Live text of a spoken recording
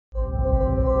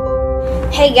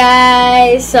Hey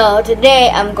guys, so today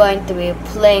I'm going to be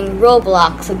playing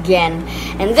Roblox again,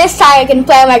 and this time I can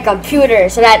play on my computer,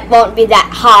 so that won't be that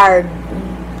hard.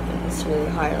 It's really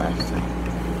hard last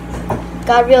time.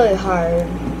 Got really hard.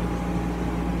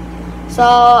 So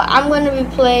I'm going to be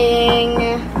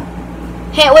playing.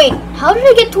 Hey, wait, how did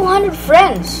I get 200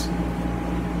 friends?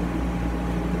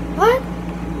 What?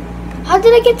 How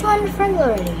did I get 200 friends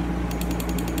already?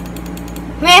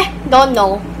 Meh, don't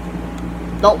know.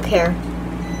 Don't care.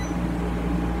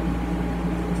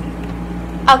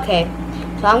 Okay,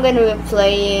 so I'm gonna be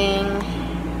playing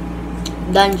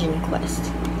Dungeon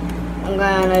Quest. I'm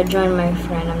gonna join my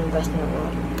friend. I'm the best in the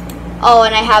world. Oh,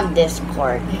 and I have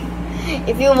Discord.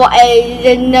 If you want,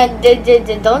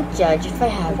 don't judge if I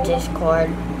have Discord.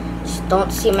 Just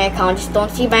don't see my account. Just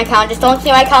don't see my account. Just don't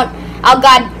see my account. Oh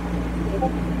God.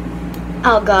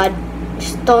 Oh God.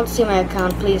 Just don't see my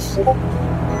account, please. Okay,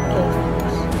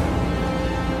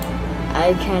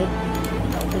 I can't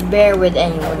bear with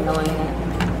anyone knowing it.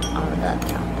 That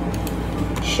count.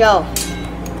 Show.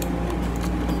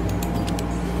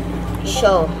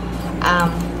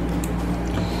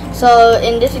 So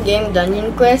in this game,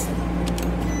 Dungeon Quest,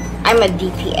 I'm a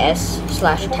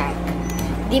DPS/tank.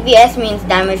 DPS means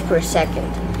damage per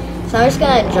second. So I'm just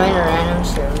gonna join a random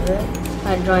server.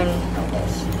 I join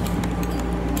this.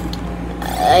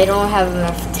 I don't have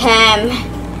enough time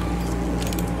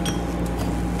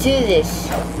to do this.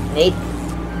 Wait.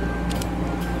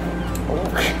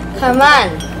 Come on.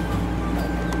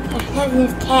 I have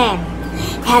enough time.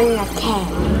 I have enough time.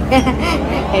 I don't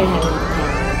have enough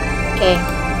time. Okay.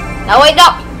 Now wait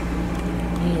up.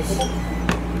 Please.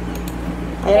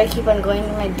 I gotta keep on going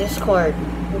to my Discord.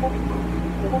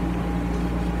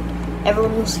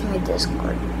 Everyone will see my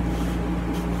Discord.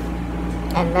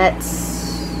 And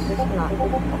that's not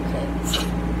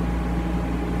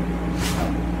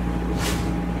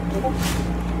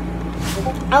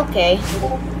okay. Okay.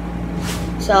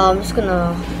 So I'm just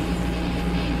gonna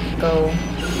go.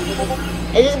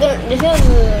 This is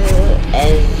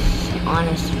as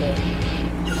honestly.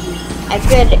 I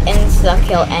could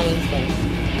insta-kill anything.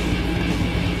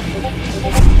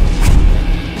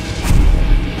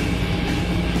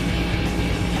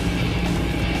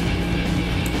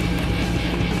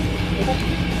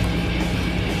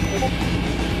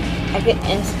 I could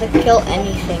insta-kill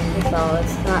anything, so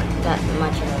it's not that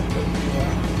much of a big deal.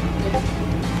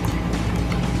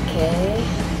 Okay,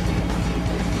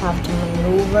 have to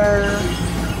maneuver.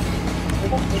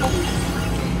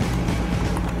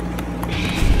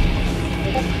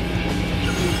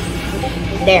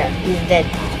 There, he's dead.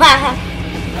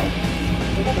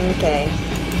 Okay,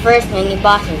 first mini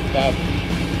boss is dead.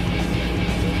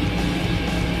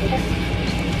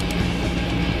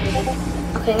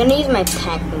 Okay, I'm gonna use my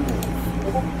tank move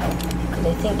because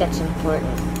I think that's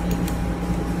important.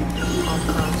 All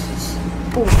costs.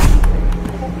 Oof.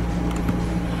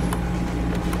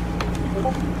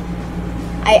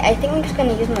 I think I'm just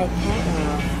gonna use my tank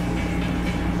now.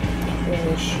 Not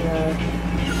really sure.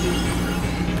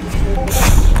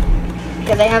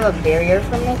 Because I have a barrier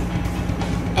from it.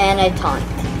 And I taunt.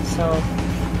 So,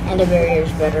 and the barrier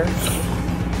is better.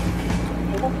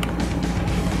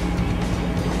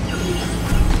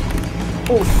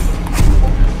 Oof.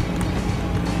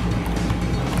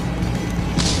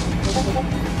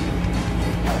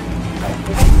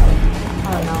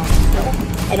 Oh no.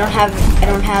 I don't have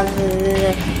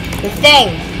the thing.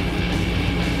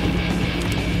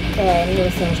 Okay, I need to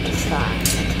finish this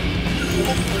fast.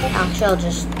 Actually, I'll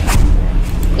just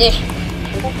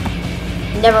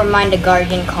never mind the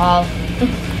guardian call.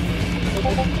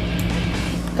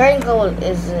 Guardian call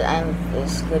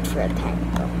is good for a tank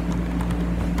though.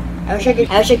 I wish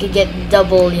I could get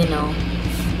double, you know,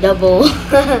 double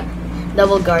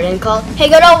guardian call. Hey,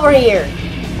 get over here.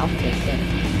 Okay, good.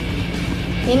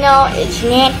 You know, it's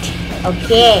not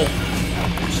okay.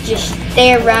 Just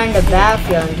stay around the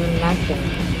battlefield and do nothing.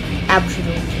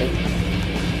 Absolutely.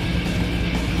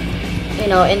 You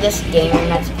know, in this game, you're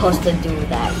not supposed to do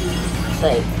that.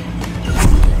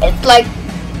 It's like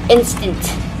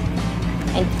instant,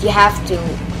 and you have to,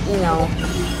 you know,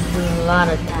 do a lot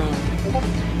of time.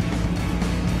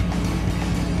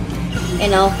 You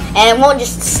know, and it won't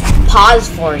just pause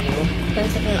for you.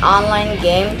 Since it's an online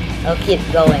game, it'll keep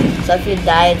going. So if you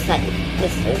die, it's not.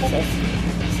 It's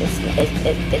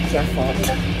your fault.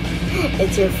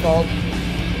 It's your fault.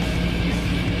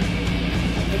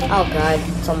 Oh God,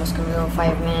 it's almost gonna go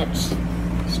 5 minutes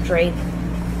straight.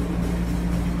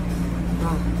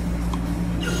 Oh.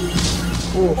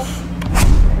 Oof.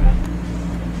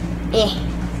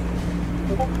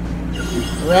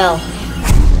 Well,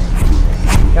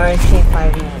 already take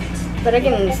 5 minutes. But I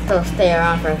can still stay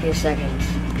around for a few seconds,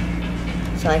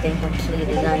 so I can complete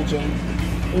the dungeon.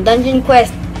 In Dungeon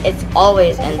Quest, it's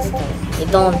always instant. You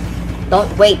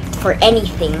don't wait for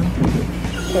anything.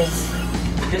 Cause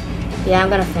yeah, I'm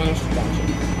gonna finish the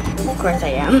dungeon. Of course I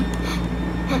am.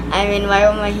 I mean, why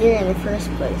am I here in the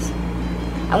first place?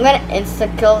 I'm gonna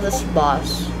insta-kill this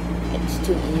boss. It's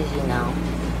too easy now.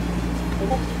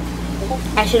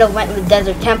 I should have went with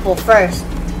Desert Temple first.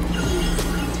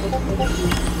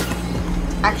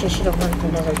 Actually, I should have went for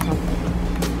Desert Temple.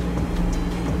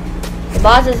 The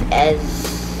boss is Ez.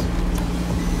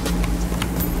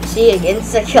 See, I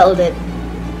insta-killed it.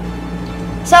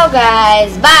 So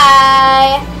guys,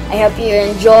 bye! I hope you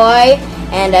enjoy,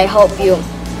 and I hope you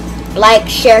like,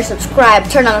 share, subscribe,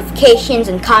 turn on notifications,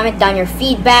 and comment down your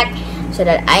feedback so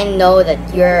that I know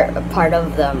that you're a part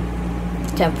of the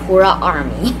Tempura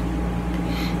army.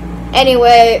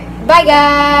 Anyway, bye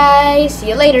guys! See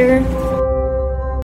you later!